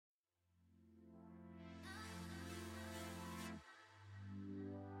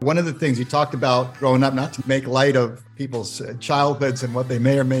One of the things you talked about growing up, not to make light of people's childhoods and what they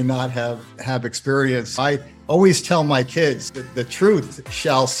may or may not have experienced. I always tell my kids that the truth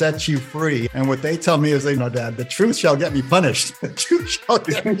shall set you free. And what they tell me is, they know, Dad, the truth shall get me punished. The truth shall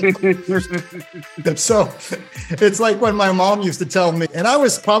get me punished. So it's like when my mom used to tell me, and I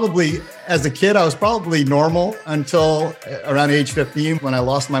was probably, as a kid, I was probably normal until around age 15 when I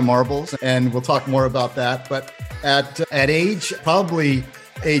lost my marbles. And we'll talk more about that. But at age, probably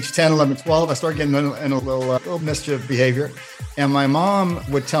age 10, 11, 12, I started getting in a little mischief behavior. And my mom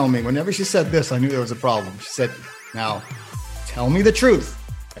would tell me, whenever she said this, I knew there was a problem. She said, now, tell me the truth.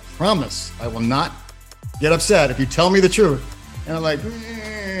 I promise I will not get upset if you tell me the truth. And I'm like,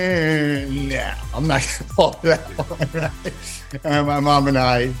 nah, I'm not going to fall for that one. Right? And my mom and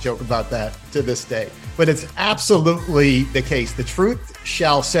I joke about that to this day. But it's absolutely the case. The truth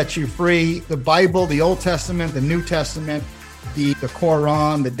shall set you free. The Bible, the Old Testament, the New Testament, the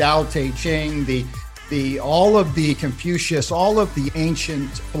Quran, the Tao Te Ching, the all of the Confucius, all of the ancient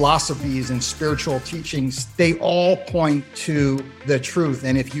philosophies and spiritual teachings, they all point to the truth.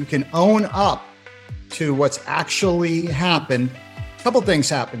 And if you can own up to what's actually happened, a couple things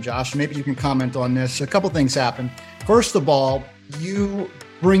happen, Josh. Maybe you can comment on this. A couple things happen. First of all, you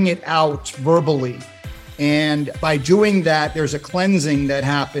bring it out verbally. And by doing that, there's a cleansing that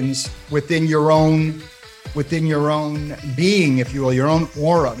happens within your own being, if you will, your own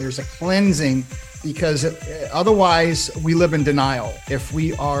aura. There's a cleansing, because otherwise we live in denial if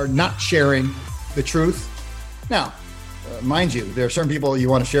we are not sharing the truth. Now, mind you, there are certain people you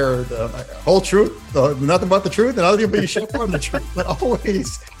want to share the whole truth, nothing but the truth, and other people you share from the truth, but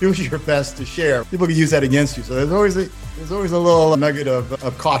always do your best to share. People can use that against you. So there's always a little nugget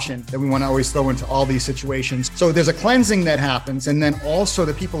of caution that we want to always throw into all these situations. So there's a cleansing that happens, and then also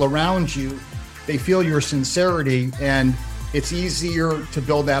the people around you, they feel your sincerity, and it's easier to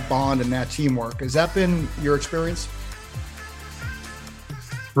build that bond and that teamwork. Has that been your experience?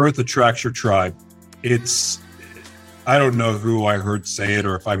 Birth attracts your tribe. I don't know who I heard say it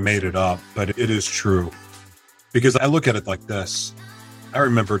or if I made it up, but it is true. Because I look at it like this. I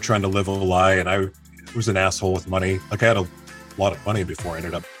remember trying to live a lie, and I was an asshole with money. Like, I had a lot of money before I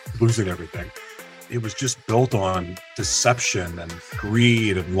ended up losing everything. It was just built on deception and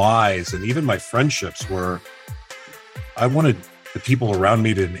greed and lies. And even my friendships I wanted the people around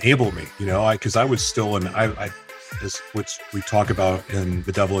me to enable me, because I was still which we talk about in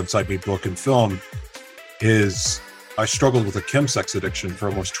The Devil Inside Me book and film, is I struggled with a chemsex addiction for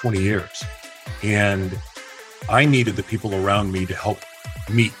almost 20 years. And I needed the people around me to help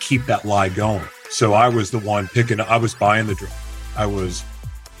me keep that lie going. So I was the one I was buying the drug. I was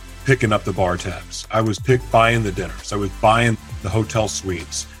picking up the bar tabs. I was buying the dinners. I was buying the hotel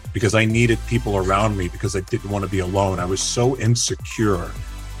suites because I needed people around me, because I didn't want to be alone. I was so insecure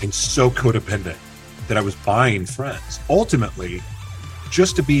and so codependent that I was buying friends. Ultimately,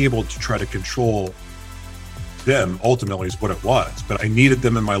 just to be able to try to control them, ultimately, is what it was. But I needed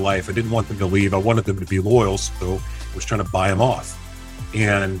them in my life. I didn't want them to leave. I wanted them to be loyal, so I was trying to buy them off.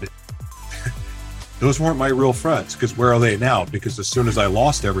 And those weren't my real friends, because where are they now? Because as soon as I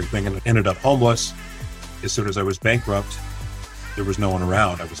lost everything and ended up homeless, as soon as I was bankrupt, there was no one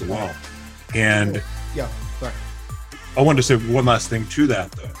around. I was alone. And yeah, sorry. I wanted to say one last thing to that,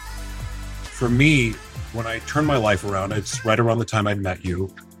 though. For me, when I turned my life around, it's right around the time I met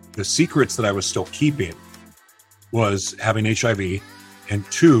you, the secrets that I was still keeping was having HIV and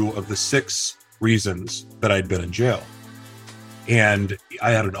 2 of the 6 reasons that I'd been in jail. And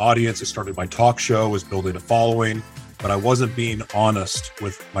I had an audience. I started my talk show, was building a following, but I wasn't being honest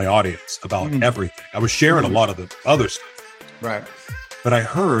with my audience about everything. I was sharing a lot of the other stuff. Right. But I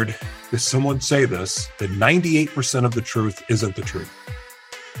heard someone say this, that 98% of the truth isn't the truth.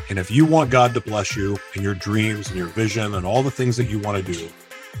 And if you want God to bless you in your dreams and your vision and all the things that you want to do,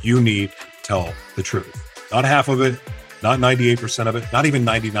 you need to tell the truth. Not half of it, not 98% of it, not even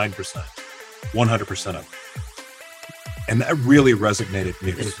 99%, 100% of it. And that really resonated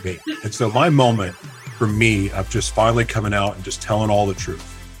with me. And so my moment for me of just finally coming out and just telling all the truth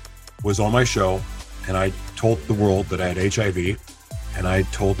was on my show. And I told the world that I had HIV. And I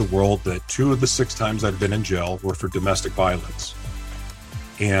told the world that 2 of the 6 times I'd been in jail were for domestic violence.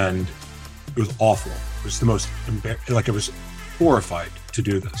 And it was awful. It was the most, I was horrified to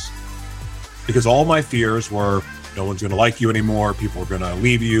do this. Because all my fears were, no one's going to like you anymore. People are going to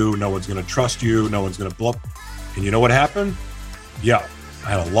leave you. No one's going to trust you. No one's going to blow up. And you know what happened? Yeah,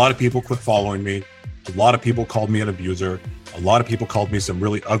 I had a lot of people quit following me. A lot of people called me an abuser. A lot of people called me some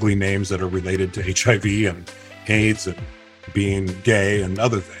really ugly names that are related to HIV and AIDS and being gay and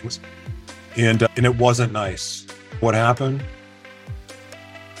other things. And it wasn't nice. What happened?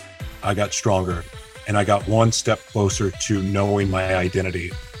 I got stronger and I got one step closer to knowing my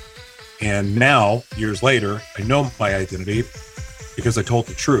identity. And now, years later, I know my identity because I told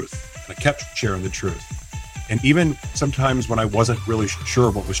the truth and I kept sharing the truth. And even sometimes when I wasn't really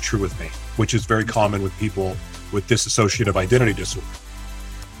sure what was true with me, which is very common with people with dissociative identity disorder,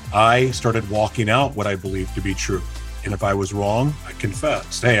 I started walking out what I believed to be true. And if I was wrong, I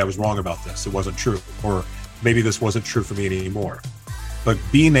confessed, hey, I was wrong about this. It wasn't true. Or maybe this wasn't true for me anymore. But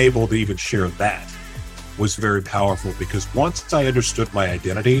being able to even share that was very powerful, because once I understood my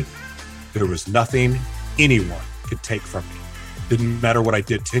identity, there was nothing anyone could take from me. Didn't matter what I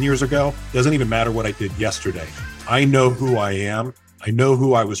did 10 years ago. Doesn't even matter what I did yesterday. I know who I am. I know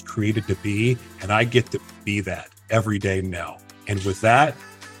who I was created to be, and I get to be that every day now. And with that,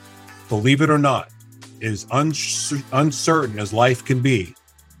 believe it or not, as uncertain as life can be,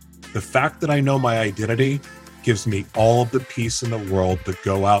 the fact that I know my identity gives me all of the peace in the world to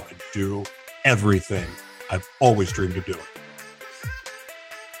go out and do everything I've always dreamed of doing.